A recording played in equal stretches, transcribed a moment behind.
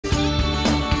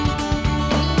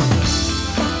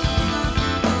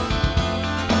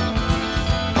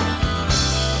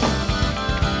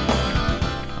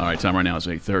Time right now is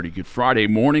 8:30. Good Friday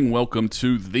morning. Welcome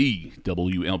to the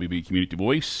WLBB Community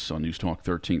Voice on News Talk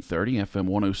 1330, FM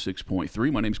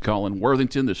 106.3. My name's Colin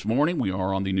Worthington. This morning we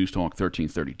are on the News Talk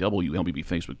 1330 WLBB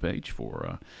Facebook page.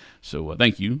 So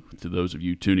thank you to those of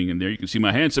you tuning in there. You can see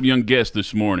my handsome young guest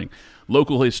this morning,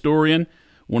 local historian.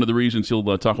 One of the reasons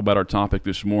he'll talk about our topic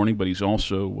this morning, but he's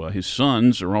also his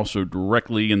sons are also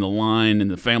directly in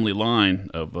the family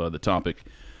line of the topic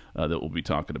that we'll be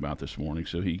talking about this morning,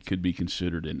 so he could be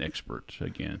considered an expert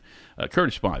again.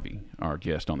 Curtis Spivey, our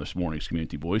guest on this morning's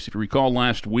Community Voice. If you recall,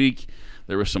 last week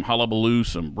there was some hullabaloo,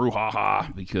 some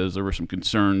brouhaha, because there were some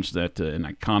concerns that an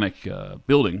iconic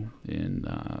building in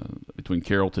between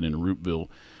Carrollton and Rootville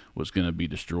was going to be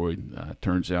destroyed.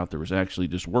 Turns out there was actually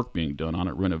just work being done on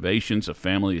it, renovations. A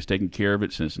family has taken care of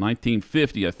it since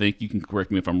 1950, I think. You can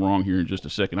correct me if I'm wrong here in just a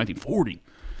second. 1940.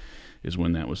 Is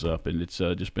when that was up, and it's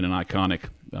just been an iconic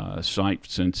site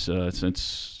since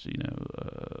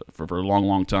for a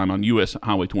long time. On U.S.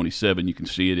 Highway 27, you can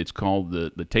see it. It's called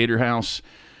the Tater House,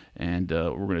 and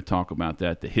we're going to talk about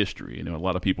that, the history. A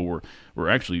lot of people were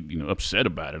actually upset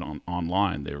about it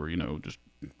online. They were just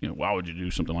why would you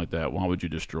do something like that? Why would you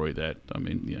destroy that? I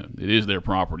mean, it is their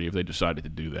property. If they decided to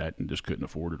do that and just couldn't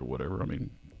afford it or whatever, I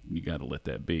mean, you got to let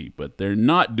that be. But they're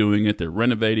not doing it. They're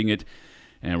renovating it.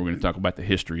 And we're going to talk about the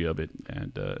history of it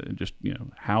and just,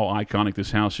 how iconic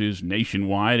this house is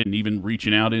nationwide and even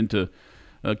reaching out into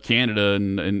Canada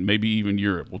and maybe even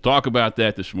Europe. We'll talk about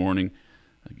that this morning.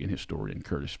 Again, historian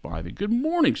Curtis Spivey. Good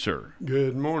morning, sir.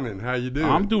 Good morning. How you doing?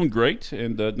 I'm doing great,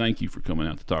 and thank you for coming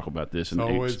out to talk about this and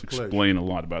explain a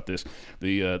lot about this.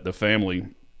 The family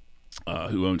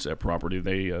who owns that property,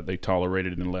 they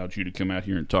tolerated and allowed you to come out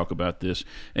here and talk about this.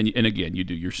 And again, you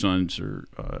do. Your sons are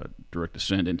direct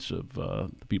descendants of the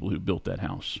people who built that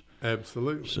house.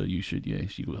 Absolutely. So you should,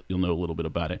 you'll know a little bit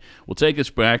about it. Well, take us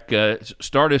back.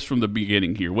 Start us from the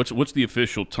beginning here. What's the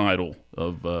official title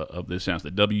of this house?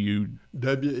 The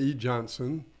W.E.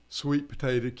 Johnson Sweet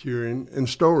Potato Curing and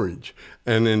Storage.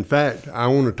 And in fact, I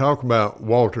want to talk about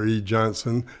Walter E.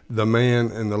 Johnson, the man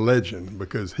and the legend,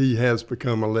 because he has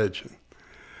become a legend.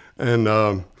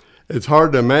 And it's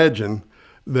hard to imagine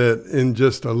that in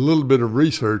just a little bit of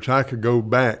research, I could go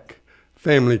back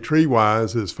family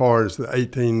tree-wise as far as the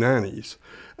 1890s.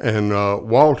 And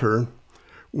Walter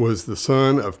was the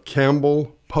son of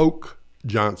Campbell Polk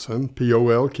Johnson,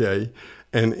 P-O-L-K,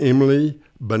 and Emily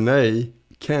Benet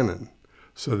Cannon.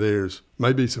 So there's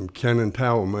maybe some Cannon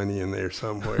Towel money in there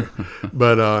somewhere.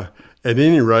 But at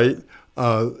any rate,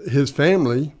 his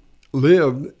family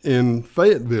lived in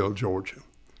Fayetteville, Georgia,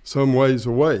 some ways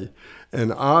away.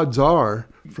 And odds are,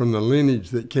 from the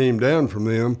lineage that came down from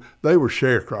them, they were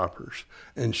sharecroppers.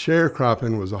 And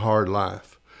sharecropping was a hard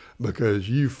life because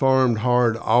you farmed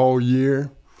hard all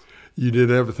year. You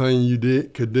did everything you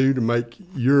could do to make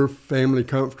your family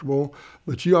comfortable,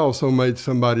 but you also made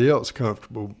somebody else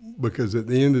comfortable because at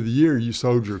the end of the year, you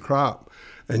sold your crop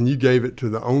and you gave it to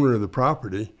the owner of the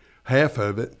property, half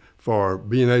of it, for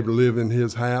being able to live in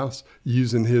his house,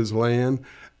 using his land,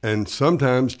 and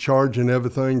sometimes charging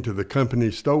everything to the company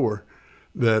store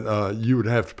that you would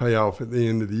have to pay off at the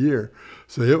end of the year.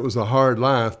 So it was a hard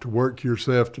life to work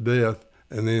yourself to death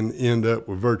and then end up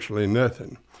with virtually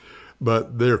nothing.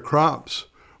 But their crops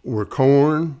were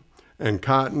corn and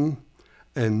cotton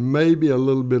and maybe a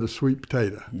little bit of sweet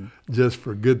potato, just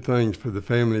for good things for the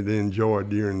family to enjoy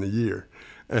during the year.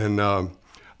 And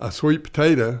a sweet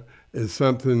potato is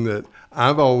something that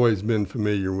I've always been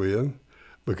familiar with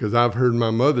because I've heard my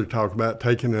mother talk about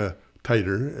taking a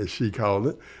tater, as she called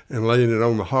it, and laying it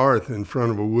on the hearth in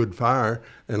front of a wood fire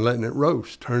and letting it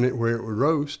roast, turn it where it would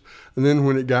roast. And then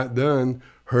when it got done,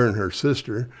 her and her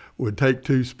sister would take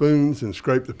 2 spoons and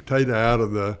scrape the potato out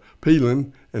of the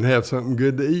peeling and have something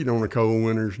good to eat on a cold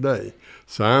winter's day.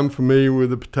 So I'm familiar with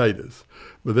the potatoes.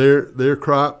 But their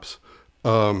crops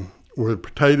were the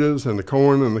potatoes and the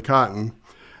corn and the cotton,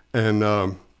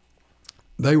 and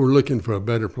they were looking for a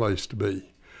better place to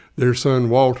be. Their son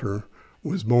Walter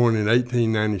was born in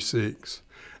 1896,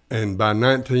 and by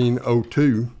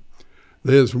 1902,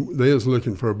 they was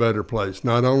looking for a better place.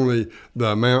 Not only the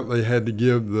amount they had to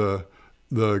give the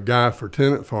guy for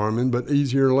tenant farming, but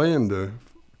easier land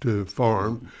to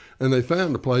farm. And they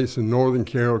found a place in northern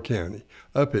Carroll County,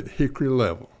 up at Hickory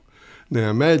Level. Now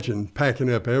imagine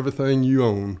packing up everything you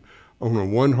own on a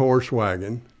 1-horse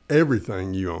wagon,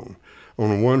 everything you own, on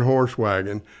a 1-horse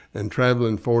wagon, and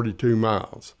traveling 42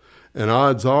 miles. And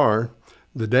odds are,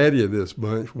 the daddy of this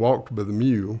bunch walked by the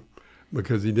mule,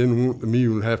 because he didn't want the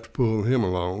mule to have to pull him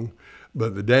along.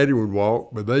 But the daddy would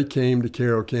walk, but they came to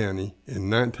Carroll County in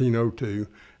 1902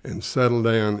 and settled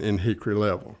down in Hickory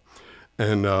Level.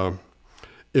 And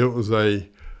it was a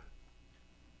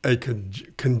a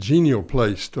congenial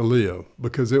place to live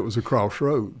because it was a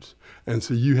crossroads. And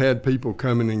so you had people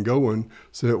coming and going,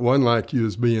 so it wasn't like you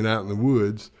was being out in the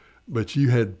woods, but you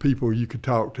had people you could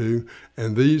talk to,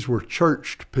 and these were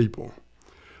churched people.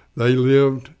 They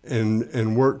lived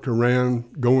and worked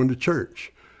around going to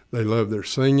church. They loved their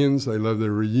singings, they loved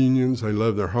their reunions, they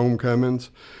loved their homecomings.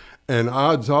 And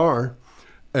odds are,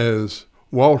 as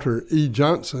Walter E.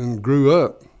 Johnson grew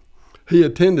up, he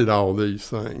attended all these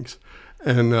things.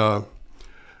 And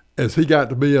as he got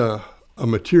to be a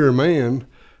mature man,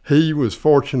 he was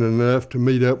fortunate enough to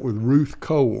meet up with Ruth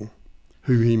Cole,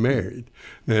 who he married.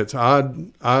 Now, it's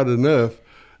odd enough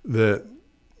that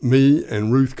me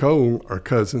and Ruth Cole are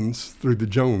cousins through the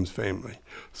Jones family.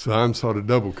 So I'm sort of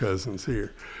double cousins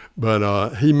here.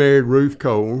 But he married Ruth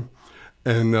Cole,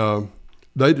 and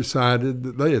they decided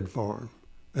that they had farmed,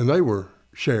 and they were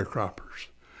sharecroppers.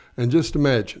 And just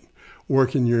imagine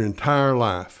working your entire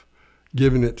life,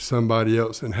 giving it to somebody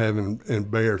else and having a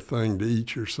bare thing to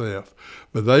eat yourself.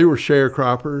 But they were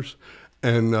sharecroppers,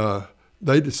 and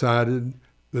they decided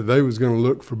that they was going to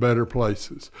look for better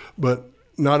places. But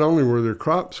not only were their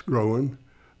crops growing,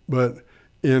 but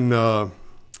in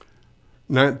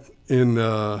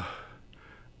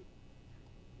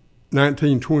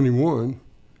 1921,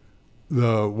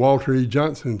 the Walter E.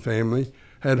 Johnson family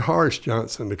had Horace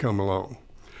Johnson to come along.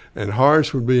 And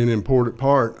Horace would be an important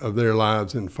part of their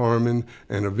lives in farming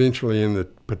and eventually in the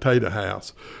potato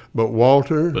house. But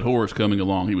Walter... But Horace coming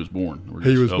along, he was born.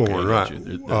 He was born, right.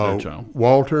 Their child.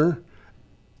 Walter,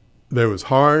 there was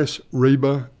Horace,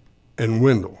 Reba, and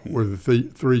Wendell were the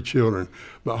three children.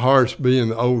 But Horace, being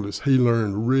the oldest, he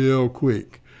learned real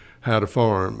quick how to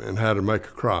farm and how to make a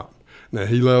crop. Now,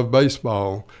 he loved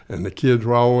baseball, and the kids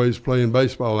were always playing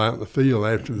baseball out in the field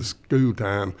after the school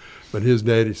time. But his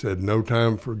daddy said, no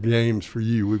time for games for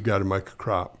you. We've got to make a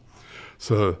crop.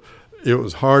 So it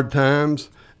was hard times,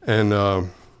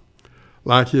 and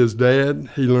like his dad,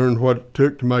 he learned what it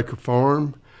took to make a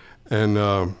farm, and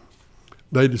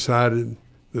they decided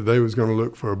that they was going to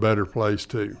look for a better place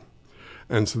too.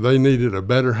 And so they needed a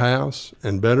better house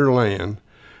and better land,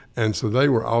 and so they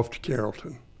were off to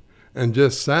Carrollton. And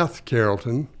just south of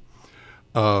Carrollton,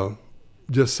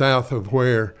 just south of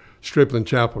where Stripling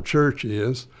Chapel Church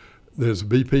is, there's a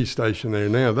BP station there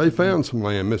now. They found some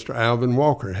land. Mr. Alvin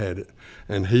Walker had it,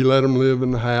 and he let them live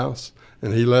in the house,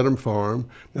 and he let them farm.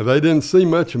 Now, they didn't see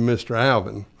much of Mr.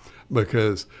 Alvin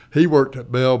because he worked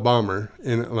at Bell Bomber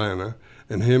in Atlanta,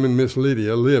 and him and Miss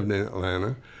Lydia lived in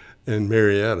Atlanta, in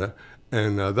Marietta,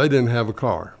 and they didn't have a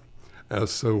car.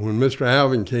 So when Mr.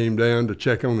 Alvin came down to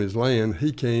check on his land,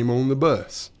 he came on the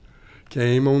bus.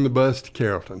 Came on the bus to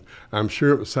Carrollton. I'm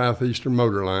sure it was Southeastern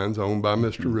Motor Lines owned by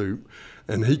Mr. Root.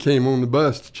 And he came on the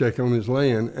bus to check on his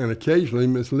land, and occasionally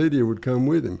Miss Lydia would come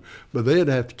with him. But they'd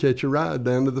have to catch a ride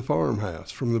down to the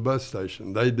farmhouse from the bus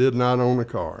station. They did not own a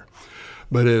car.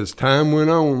 But as time went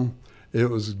on, it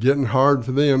was getting hard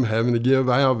for them, having to give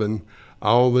Alvin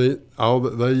all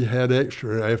that they had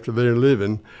extra after their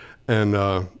living.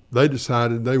 And they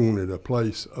decided they wanted a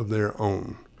place of their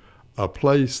own, a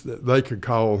place that they could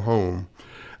call home.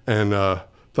 And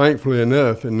thankfully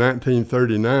enough, in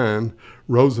 1939,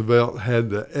 Roosevelt had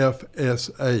the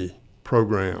FSA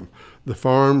program, the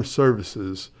Farm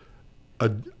Services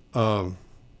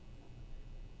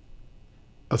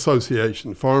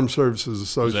Association, Farm Services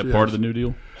Association. Was that part of the New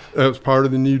Deal? That was part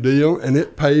of the New Deal, and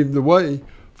it paved the way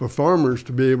for farmers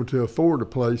to be able to afford a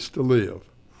place to live.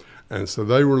 And so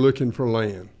they were looking for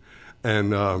land.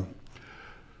 And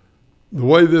the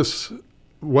way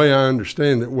I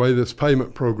understand it, the way this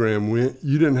payment program went,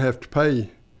 you didn't have to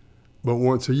pay but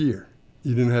once a year.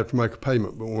 You didn't have to make a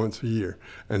payment but once a year.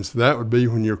 And so that would be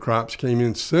when your crops came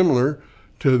in, similar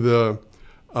to the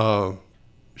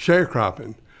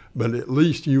sharecropping, but at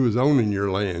least you was owning your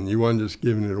land. You wasn't just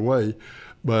giving it away.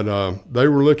 But they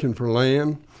were looking for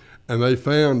land, and they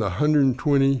found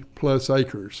 120 plus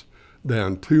acres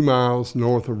down 2 miles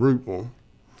north of Rootville,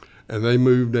 and they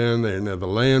moved down there. Now, the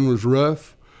land was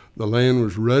rough, the land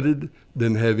was rutted,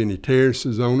 didn't have any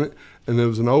terraces on it, and there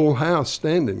was an old house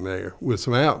standing there with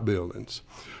some outbuildings.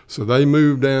 So they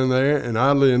moved down there, and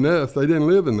oddly enough, they didn't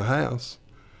live in the house.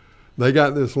 They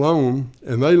got this loan,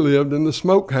 and they lived in the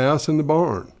smokehouse in the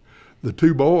barn. The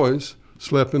two boys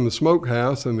slept in the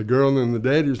smokehouse, and the girl and the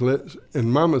daddies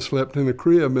and mama slept in a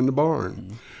crib in the barn.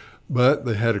 Mm-hmm. But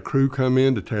they had a crew come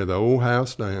in to tear the old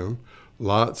house down,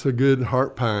 lots of good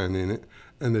heart pine in it,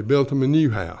 and they built them a new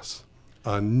house.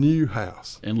 A new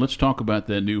house. And let's talk about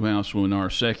that new house in our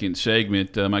second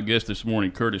segment. My guest this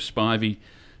morning, Curtis Spivey,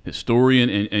 historian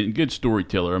and good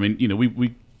storyteller. I mean,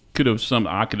 we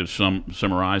I could have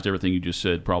summarized everything you just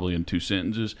said probably in 2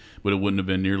 sentences, but it wouldn't have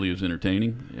been nearly as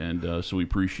entertaining. And so we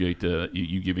appreciate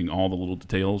you giving all the little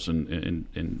details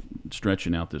and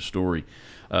stretching out this story.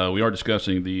 We are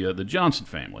discussing the Johnson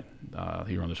family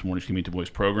here on this morning's Community Voice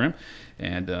program,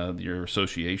 and your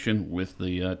association with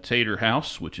the Tater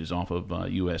House, which is off of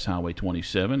U.S. Highway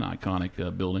 27,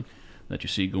 iconic building that you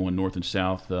see going north and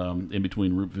south in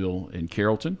between Roopville and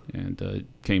Carrollton, and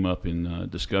came up in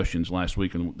discussions last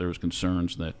week, and there was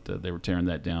concerns that they were tearing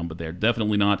that down, but they're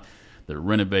definitely not. They're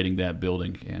renovating that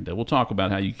building, and we'll talk about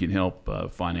how you can help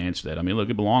finance that. I mean, look,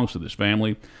 it belongs to this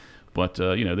family, but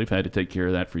they've had to take care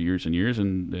of that for years and years,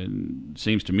 and it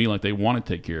seems to me like they want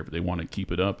to take care of it. They want to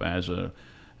keep it up as a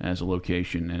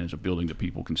location and as a building that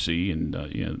people can see,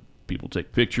 and people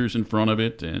take pictures in front of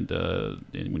it, and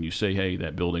when you say, hey,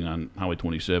 that building on Highway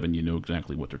 27, you know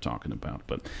exactly what they're talking about.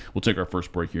 But we'll take our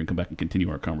first break here and come back and continue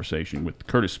our conversation with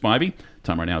Curtis Spivey.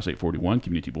 Time right now is 8:41.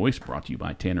 Community Voice brought to you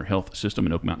by Tanner Health System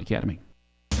and Oak Mountain Academy.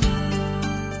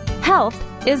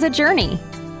 Health is a journey.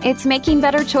 It's making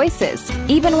better choices,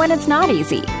 even when it's not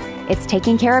easy. It's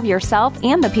taking care of yourself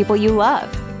and the people you love.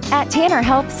 At Tanner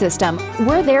Health System,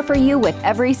 we're there for you with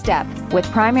every step, with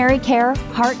primary care,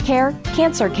 heart care,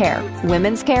 cancer care,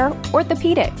 women's care,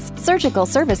 orthopedics, surgical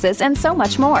services, and so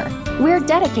much more. We're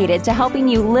dedicated to helping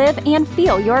you live and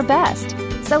feel your best.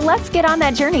 So let's get on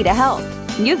that journey to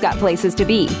health. You've got places to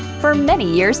be for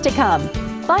many years to come.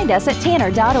 Find us at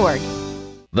tanner.org.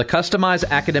 The customized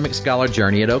academic scholar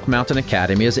journey at Oak Mountain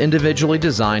Academy is individually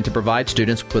designed to provide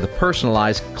students with a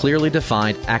personalized, clearly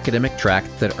defined academic track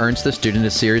that earns the student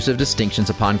a series of distinctions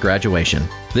upon graduation.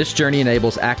 This journey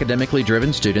enables academically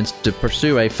driven students to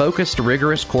pursue a focused,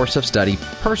 rigorous course of study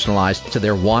personalized to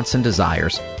their wants and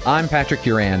desires. I'm Patrick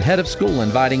Uran, head of school,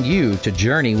 inviting you to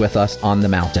journey with us on the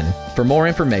mountain. For more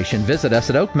information, visit us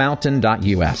at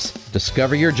oakmountain.us.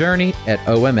 Discover your journey at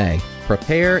OMA.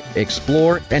 Prepare,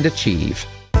 explore, and achieve.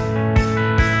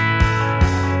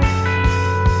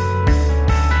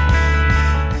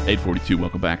 8:42.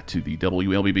 Welcome back to the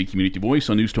WLBB Community Voice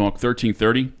on News Talk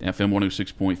 1330, FM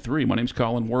 106.3. My name's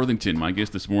Colin Worthington. My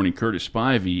guest this morning, Curtis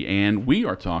Spivey, and we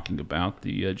are talking about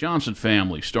the Johnson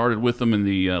family. Started with them in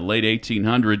the late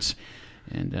 1800s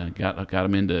and got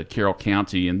them into Carroll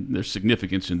County. And there's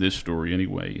significance in this story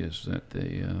anyway, is that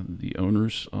the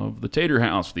owners of the Tater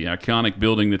House, the iconic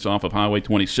building that's off of Highway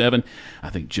 27. I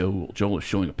think Joel is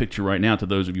showing a picture right now to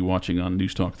those of you watching on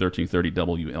News Talk 1330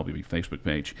 WLBB Facebook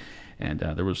page. And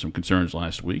there was some concerns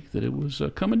last week that it was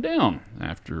coming down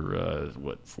after,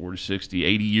 40, 60,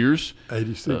 80 years?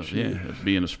 86 years. Yeah,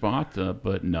 being a spot.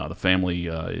 But no, the family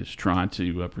is trying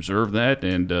to preserve that.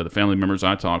 And the family members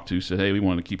I talked to said, hey, we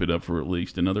want to keep it up for at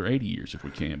least another 80 years if we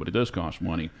can. But it does cost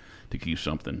money to keep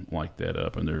something like that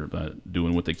up. And they're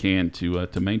doing what they can to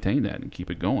maintain that and keep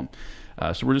it going.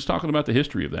 So we're just talking about the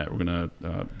history of that. We're going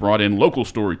to brought in local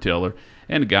storyteller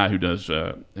and a guy who does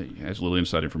has a little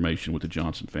inside information with the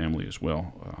Johnson family as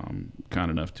well.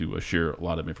 Kind enough to share a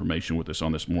lot of information with us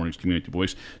on this morning's Community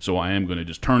Voice. So I am going to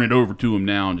just turn it over to him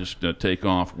now and just take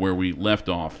off where we left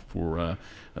off for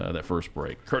that first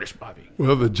break. Curtis Spivey.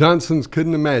 Well, the Johnsons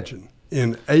couldn't imagine.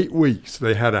 In 8 weeks,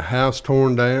 they had a house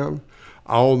torn down,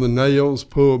 all the nails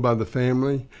pulled by the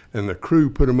family, and the crew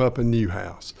put them up a new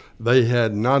house. They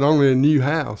had not only a new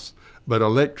house, but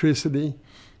electricity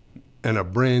and a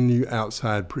brand new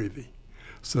outside privy.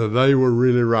 So they were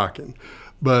really rocking.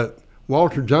 But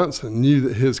Walter Johnson knew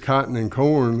that his cotton and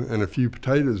corn and a few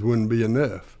potatoes wouldn't be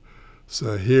enough.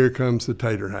 So here comes the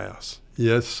Tater House.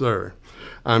 Yes, sir.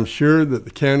 I'm sure that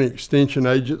the County Extension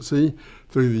Agency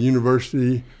through the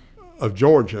University of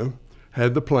Georgia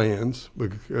had the plans,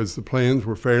 because the plans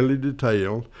were fairly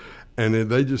detailed, and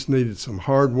they just needed some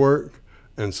hard work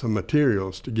and some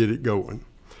materials to get it going.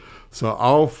 So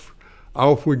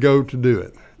off we go to do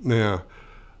it. Now,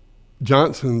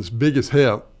 Johnson's biggest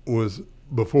help was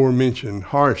before mentioned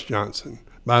Horace Johnson.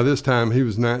 By this time, he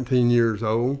was 19 years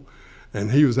old,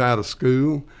 and he was out of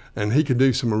school, and he could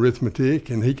do some arithmetic,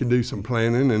 and he could do some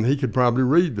planning, and he could probably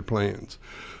read the plans.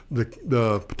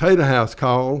 The Potato House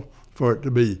called for it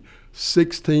to be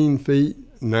 16 feet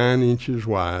 9 inches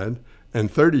wide and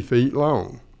 30 feet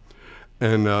long.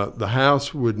 And the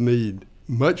house would need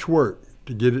much work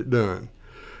to get it done.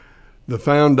 The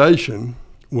foundation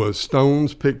was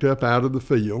stones picked up out of the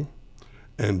field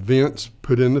and vents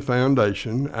put in the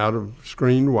foundation out of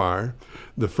screened wire.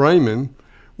 The framing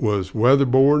was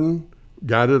weatherboarding,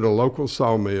 got at a local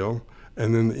sawmill,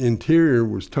 and then the interior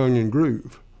was tongue and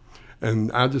groove.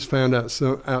 And I just found out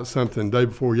something day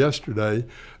before yesterday.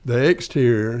 The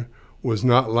exterior was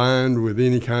not lined with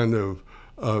any kind of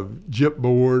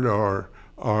gypboard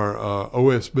or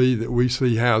OSB that we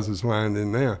see houses lined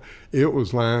in now. It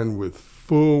was lined with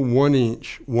full 1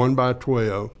 inch,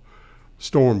 1x12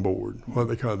 storm board, what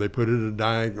they call it. They put it at a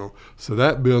diagonal. So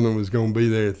that building was going to be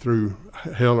there through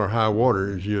hell or high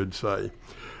water, as you'd say.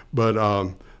 But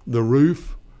the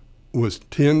roof was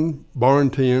barn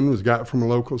tin, was got from a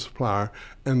local supplier,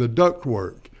 and the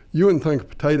ductwork. You wouldn't think a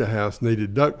potato house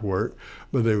needed ductwork,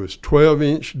 but there was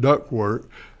 12-inch ductwork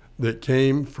that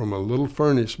came from a little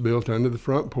furnace built under the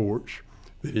front porch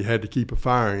that you had to keep a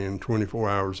fire in 24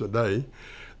 hours a day,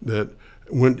 that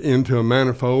went into a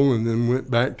manifold and then went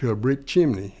back to a brick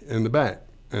chimney in the back.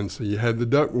 And so you had the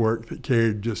ductwork that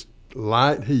carried just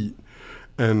light heat,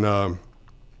 and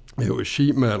it was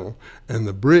sheet metal. And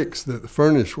the bricks that the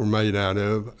furnace were made out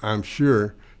of, I'm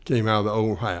sure, came out of the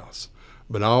old house.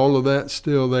 But all of that's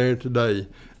still there today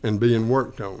and being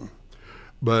worked on.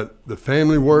 But the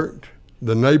family worked,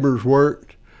 the neighbors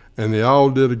worked, and they all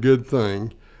did a good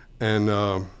thing. And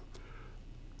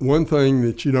one thing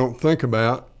that you don't think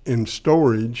about in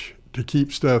storage to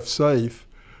keep stuff safe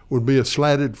would be a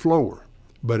slatted floor.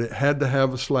 But it had to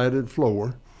have a slatted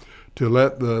floor to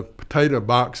let the potato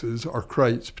boxes, or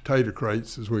crates, potato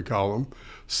crates as we call them,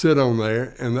 sit on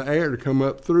there and the air to come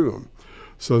up through them.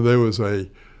 So there was a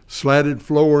slatted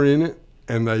floor in it,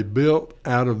 and they built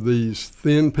out of these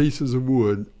thin pieces of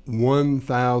wood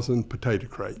 1,000 potato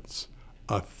crates.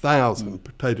 1,000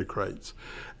 potato crates.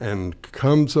 And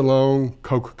comes along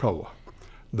Coca-Cola.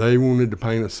 They wanted to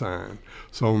paint a sign.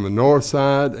 So on the north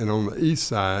side and on the east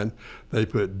side, they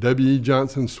put W.E.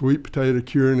 Johnson Sweet Potato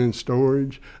Curing and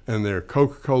Storage and their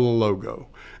Coca-Cola logo.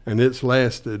 And it's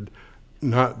lasted,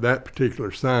 not that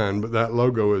particular sign, but that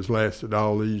logo has lasted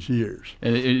all these years.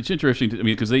 And it's interesting,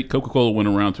 because Coca-Cola went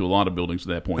around to a lot of buildings at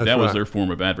that point. That was their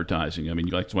form of advertising. I mean,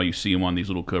 that's why you see them on these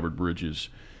little covered bridges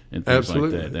and things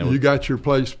Absolutely. like that. You got your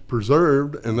place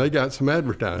preserved, and they got some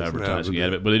advertising out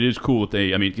of it. But it is cool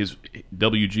that because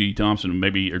W.G. Thompson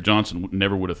Johnson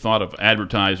never would have thought of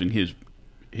advertising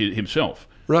himself.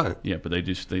 Right. Yeah, but they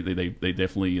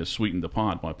definitely sweetened the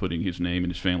pot by putting his name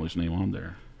and his family's name on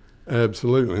there.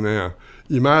 Absolutely. Now,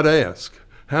 you might ask,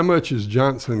 how much is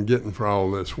Johnson getting for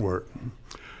all this work?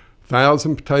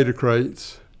 1,000 potato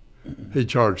crates. He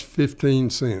charged 15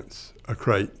 cents a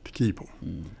crate to keep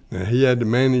them. Now, he had to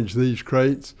manage these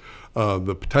crates.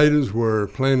 The potatoes were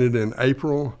planted in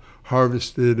April,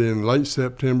 harvested in late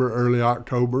September, early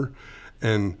October.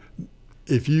 And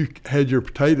if you had your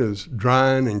potatoes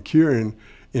drying and curing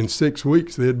in 6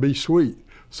 weeks, they'd be sweet.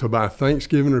 So by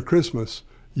Thanksgiving or Christmas,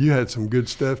 you had some good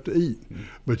stuff to eat.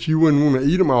 But you wouldn't want to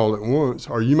eat them all at once,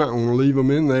 or you might want to leave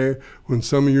them in there when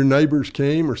some of your neighbors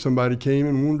came or somebody came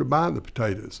and wanted to buy the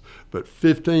potatoes. But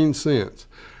 15 cents.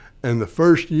 And the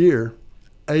first year,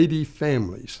 80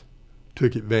 families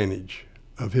took advantage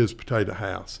of his potato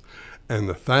house. And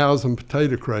the 1,000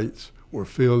 potato crates were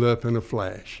filled up in a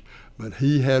flash. But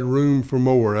he had room for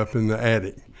more up in the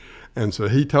attic. And so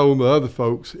he told the other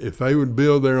folks if they would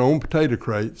build their own potato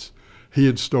crates,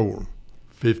 he'd store them.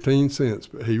 15 cents,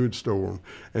 but he would store them.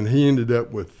 And he ended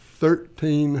up with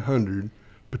 1,300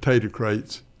 potato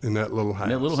crates in that little house.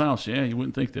 That little house, yeah, you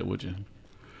wouldn't think that, would you?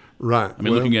 Right. I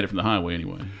mean, looking at it from the highway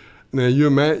anyway. Now,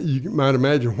 you might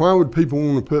imagine, why would people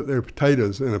want to put their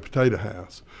potatoes in a potato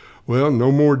house? Well,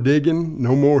 no more digging,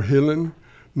 no more hilling,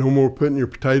 no more putting your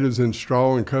potatoes in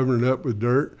straw and covering it up with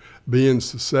dirt, being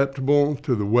susceptible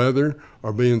to the weather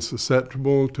or being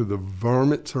susceptible to the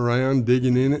varmints around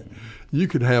digging in it. You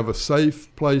could have a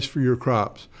safe place for your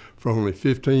crops for only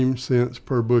 15 cents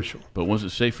per bushel. But was it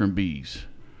safe from bees?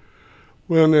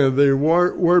 Well, now, there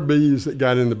were bees that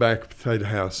got in the back of the potato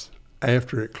house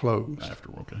after it closed.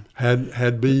 Okay.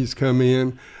 Had bees come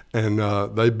in, and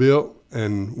they built,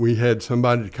 and we had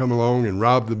somebody to come along and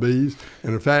rob the bees.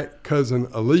 And in fact, cousin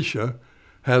Alicia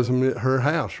has them at her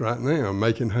house right now,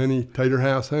 making honey, tater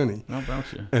house honey. How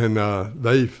about you? And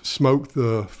they've smoked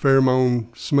the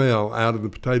pheromone smell out of the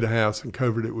potato house and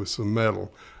covered it with some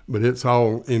metal. But it's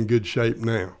all in good shape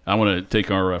now. I want to take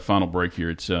our final break here.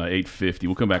 It's 8:50.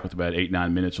 We'll come back with about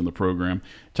 8-9 minutes on the program.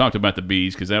 Talked about the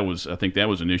bees because I think that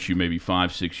was an issue maybe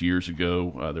 5-6 years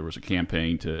ago. There was a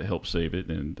campaign to help save it,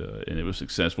 and it was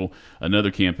successful.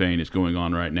 Another campaign is going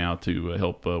on right now to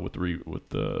help with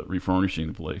refurnishing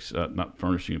the place, not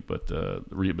furnishing it, but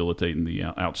rehabilitating the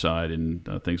outside and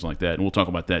things like that. And we'll talk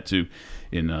about that too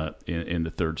in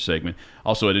the third segment.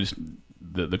 Also, it is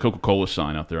the Coca-Cola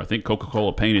sign out there. I think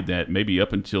Coca-Cola painted that maybe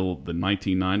up until the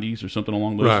 1990s or something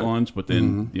along those lines. But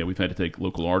then, we've had to take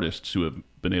local artists who have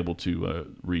been able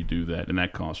to redo that, and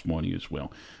that costs money as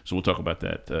well. So we'll talk about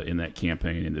that in that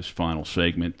campaign in this final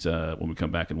segment when we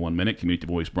come back in 1 minute. Community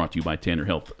Voice brought to you by Tanner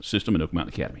Health System and Oak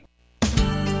Mountain Academy.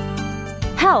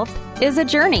 Health is a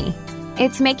journey.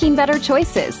 It's making better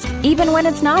choices, even when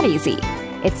it's not easy.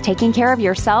 It's taking care of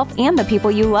yourself and the people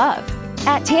you love.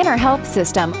 At Tanner Health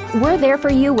System, we're there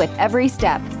for you with every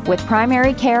step, with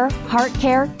primary care, heart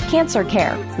care, cancer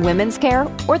care, women's care,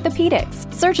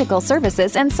 orthopedics, surgical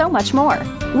services, and so much more.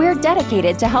 We're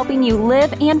dedicated to helping you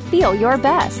live and feel your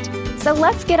best. So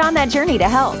let's get on that journey to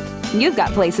health. You've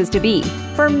got places to be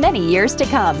for many years to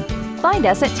come. Find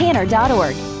us at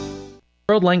tanner.org.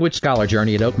 World Language Scholar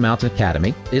Journey at Oak Mountain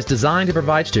Academy is designed to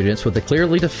provide students with a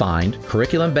clearly defined,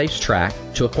 curriculum-based track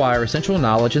to acquire essential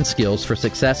knowledge and skills for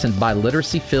success in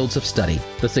biliteracy fields of study.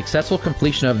 The successful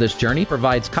completion of this journey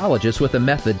provides colleges with a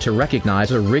method to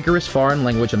recognize a rigorous foreign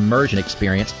language immersion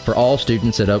experience for all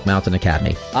students at Oak Mountain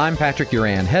Academy. I'm Patrick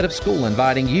Uran, head of school,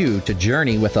 inviting you to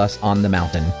journey with us on the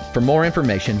mountain. For more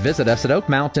information, visit us at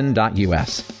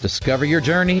oakmountain.us. Discover your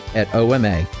journey at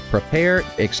OMA. Prepare,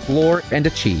 explore, and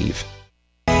achieve.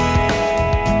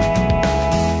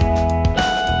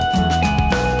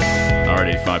 All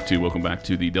right, 852, welcome back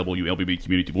to the WLBB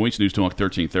Community Voice, News Talk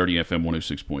 1330 FM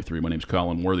 106.3. My name is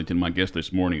Colin Worthington. My guest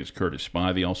this morning is Curtis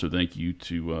Spivey. Also, thank you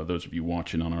to those of you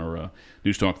watching on our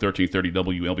News Talk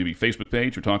 1330 WLBB Facebook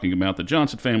page. We're talking about the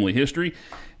Johnson family history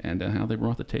and how they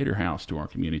brought the Tater House to our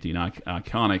community, an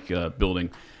iconic building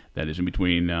that is in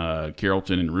between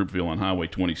Carrollton and Roopville on Highway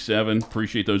 27.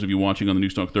 Appreciate those of you watching on the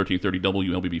News Talk 1330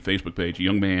 WLBB Facebook page. A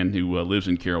young man who lives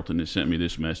in Carrollton has sent me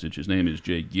this message. His name is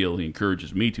Jay Gill. He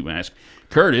encourages me to ask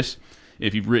Curtis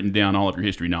if you've written down all of your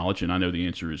history knowledge, and I know the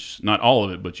answer is not all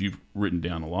of it, but you've written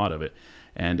down a lot of it.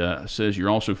 And says you're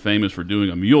also famous for doing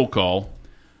a mule call.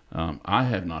 I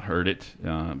have not heard it,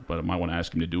 but I might want to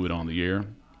ask him to do it on the air.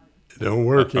 It don't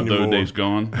work anymore. Those days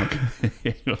gone.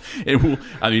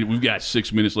 And we've got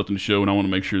 6 minutes left in the show, and I want to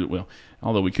make sure that, well,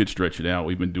 although we could stretch it out,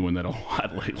 we've been doing that a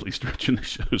lot lately, stretching the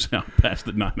shows out past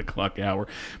the 9 o'clock hour.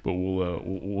 But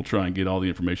we'll try and get all the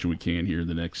information we can here in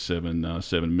the next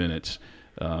 7 minutes.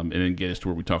 And then get us to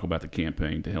where we talk about the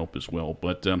campaign to help as well.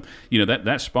 But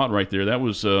that spot right there, that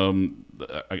was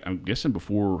I'm guessing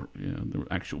before the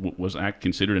actual was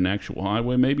considered an actual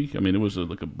highway. Maybe it was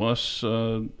like a bus.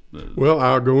 Well,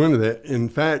 I'll go into that. In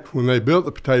fact, when they built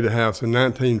the Potato House in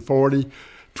 1940,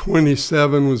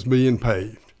 27 was being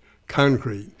paved,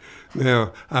 concrete.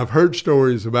 Now I've heard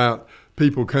stories about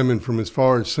people coming from as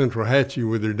far as Central Hatchie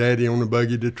with their daddy on a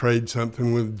buggy to trade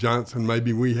something with Johnson.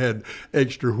 Maybe we had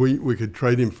extra wheat. We could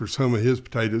trade him for some of his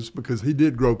potatoes because he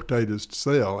did grow potatoes to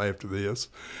sell after this.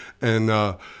 And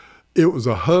it was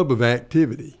a hub of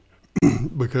activity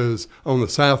because on the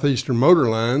southeastern motor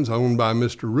lines owned by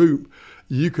Mr. Roop,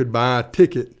 you could buy a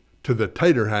ticket to the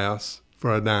Tater House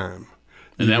for a dime.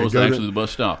 And that was actually the bus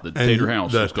stop. The Tater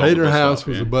House was called the bus stop. The Tater House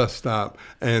was a bus stop.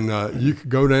 And you could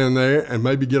go down there and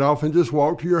maybe get off and just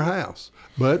walk to your house.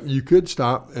 But you could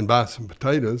stop and buy some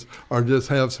potatoes or just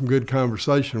have some good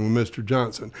conversation with Mr.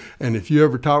 Johnson. And if you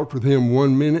ever talked with him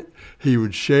 1 minute, he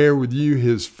would share with you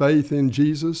his faith in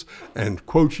Jesus and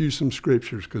quote you some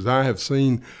scriptures, because I have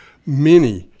seen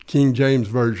many King James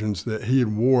versions that he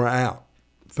had wore out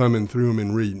thumbing through them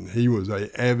and reading. He was an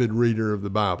avid reader of the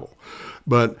Bible.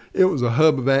 But it was a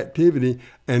hub of activity,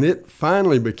 and it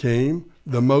finally became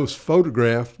the most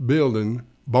photographed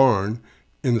barn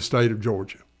in the state of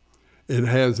Georgia. It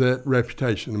has that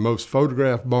reputation, the most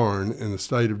photographed barn in the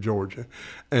state of Georgia.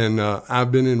 And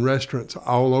I've been in restaurants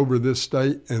all over this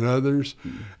state and others,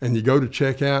 and you go to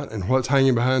check out, and what's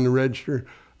hanging behind the register?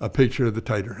 A picture of the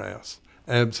Tater House.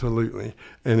 Absolutely.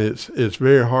 And it's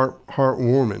very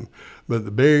heartwarming. But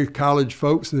the Berry College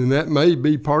folks, and that may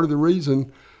be part of the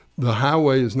reason the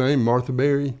highway is named Martha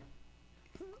Berry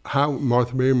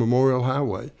Memorial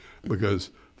Highway,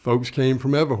 because folks came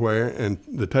from everywhere, and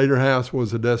the Tater House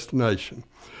was a destination.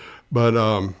 But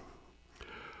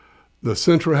the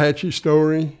Central Hatchie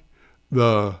story,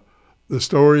 the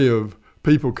story of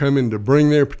people coming to bring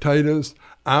their potatoes,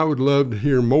 I would love to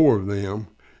hear more of them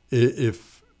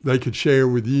if they could share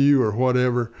with you or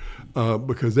whatever,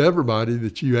 because everybody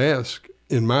that you ask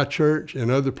in my church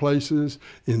and other places,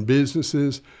 in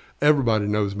businesses, everybody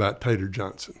knows about Tater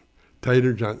Johnson.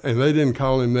 Tater Johnson. And they didn't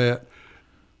call him that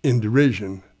in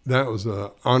derision. That was an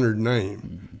honored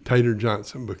name, Tater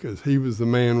Johnson, because he was the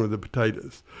man with the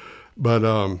potatoes.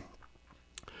 But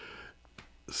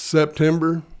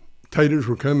September, taters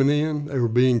were coming in. They were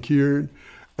being cured.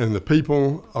 And the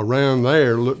people around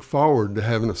there looked forward to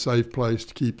having a safe place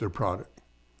to keep their product.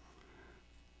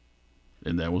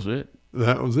 And that was it.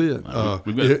 That was it.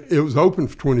 It was open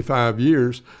for 25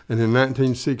 years, and in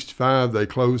 1965 they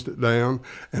closed it down.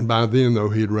 And by then, though,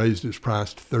 he had raised his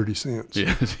price to 30 cents.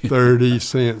 Yes. 30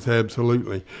 cents,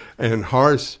 absolutely. And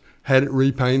Horace had it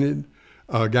repainted,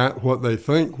 got what they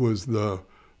think was the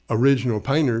original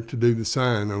painter to do the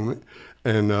sign on it.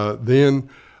 And then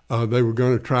they were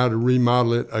going to try to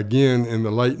remodel it again in the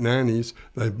late 90s.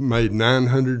 They made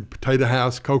 900 Potato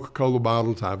House Coca-Cola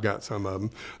bottles. I've got some of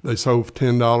them. They sold for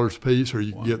 $10 a piece, or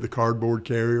you could get the cardboard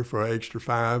carrier for an extra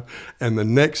 $5. And the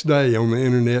next day on the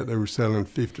internet, they were selling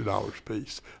 $50 a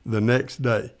piece. The next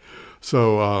day.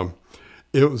 So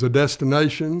it was a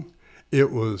destination.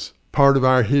 It was part of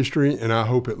our history, and I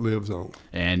hope it lives on.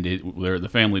 And the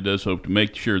family does hope to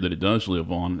make sure that it does live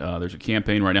on. There's a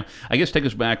campaign right now. I guess take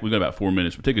us back. We've got about 4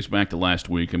 minutes, but take us back to last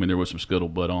week. I mean, there was some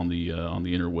scuttlebutt on the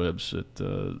interwebs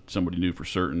that somebody knew for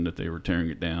certain that they were tearing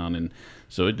it down, and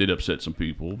so it did upset some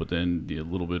people. But then a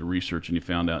little bit of research, and you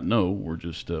found out, no, we're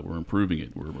just we're improving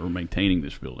it. We're maintaining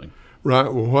this building.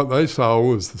 Right. Well, what they saw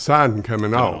was the siding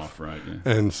coming off. Right. Yeah.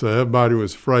 And so everybody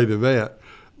was afraid of that.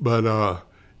 But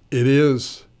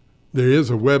there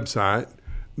is a website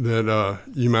that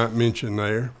you might mention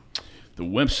there. The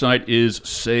website is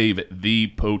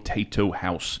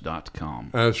SaveThePotatoHouse.com.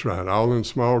 That's right, all in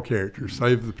small characters.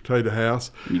 Save the Potato House.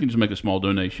 You can just make a small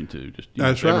donation too.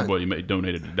 That's right. Everybody may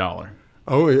donated $1.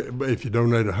 Oh, if you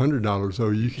donate $100, though,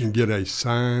 you can get a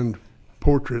signed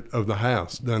portrait of the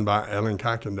house done by Ellen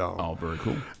Kuykendall. Oh, very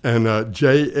cool. And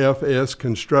JFS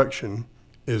Construction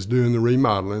is doing the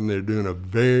remodeling. They're doing a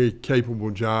very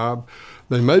capable job.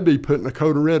 They may be putting a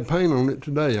coat of red paint on it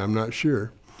today. I'm not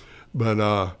sure.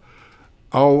 But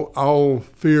all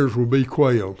fears will be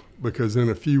quailed, because in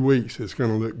a few weeks it's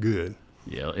going to look good.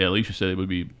 Yeah, Alicia said it would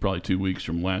be probably 2 weeks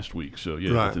from last week. So,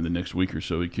 yeah, right. Within the next week or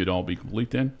so, it could all be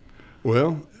complete then?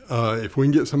 Well, if we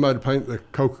can get somebody to paint the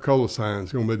Coca-Cola sign,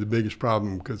 it's going to be the biggest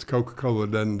problem, because Coca-Cola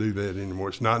doesn't do that anymore.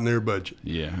 It's not in their budget.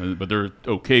 Yeah, but they're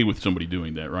okay with somebody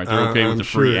doing that, right? They're okay with the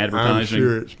free advertising? I'm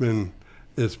sure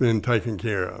it's been taken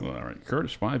care of. Well, all right.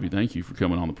 Curtis Spivey, thank you for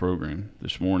coming on the program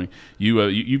this morning.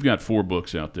 You've got 4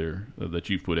 books out there that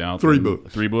you've put out. 3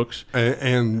 books. 3 books?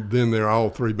 And then they're all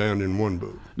 3 bound in 1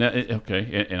 book. Now,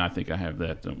 okay, and I think I have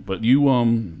that. But you, I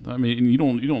mean, you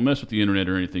don't mess with the internet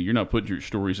or anything. You're not putting your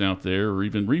stories out there or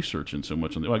even researching so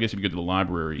much. Well, I guess if you go to the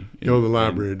library. Go to the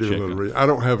library, do a little reading. I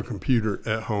don't have a computer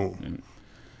at home.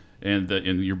 And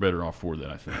you're better off for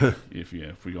that, I think.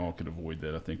 if we all could avoid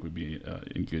that, I think we'd be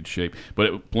in good shape.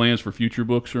 But plans for future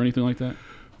books or anything like that?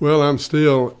 Well, I'm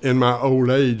still in my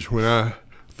old age. When I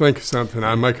think of something,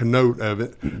 I make a note of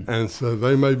it. And so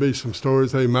there may be some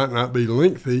stories. They might not be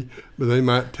lengthy, but they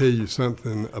might tell you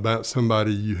something about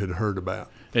somebody you had heard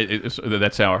about.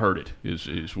 That's how I heard it,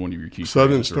 is one of your key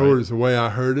Southern phrases, stories, right? The way I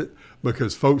heard it,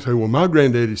 because folks say, well, my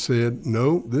granddaddy said,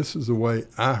 no, this is the way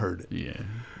I heard it. Yeah.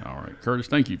 All right. Curtis,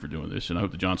 thank you for doing this, and I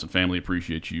hope the Johnson family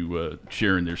appreciates you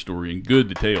sharing their story in good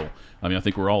detail. I mean, I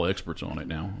think we're all experts on it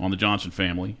now, on the Johnson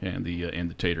family and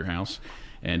the Tater House.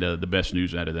 And the best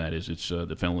news out of that is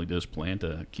the family does plan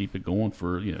to keep it going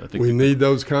for, I think we need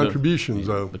those contributions,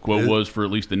 though. The quote was for at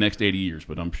least the next 80 years,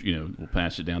 but we'll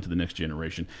pass it down to the next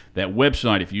generation. That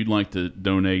website, if you'd like to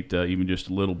donate even just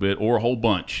a little bit or a whole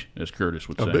bunch, as Curtis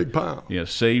would say. A big pile. Yeah,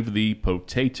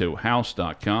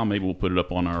 SaveThePotatoHouse.com. Maybe we'll put it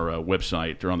up on our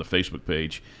website or on the Facebook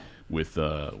page with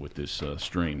this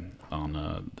stream on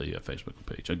the Facebook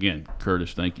page. Again,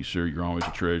 Curtis, thank you, sir. You're always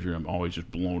a treasure. I'm always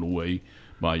just blown away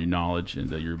by your knowledge and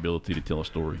your ability to tell a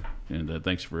story. And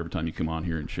thanks for every time you come on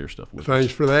here and share stuff with us.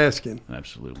 Thanks for asking.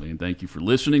 Absolutely. And thank you for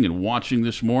listening and watching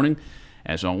this morning.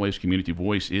 As always, Community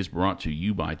Voice is brought to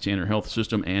you by Tanner Health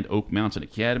System and Oak Mountain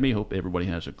Academy. Hope everybody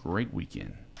has a great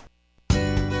weekend.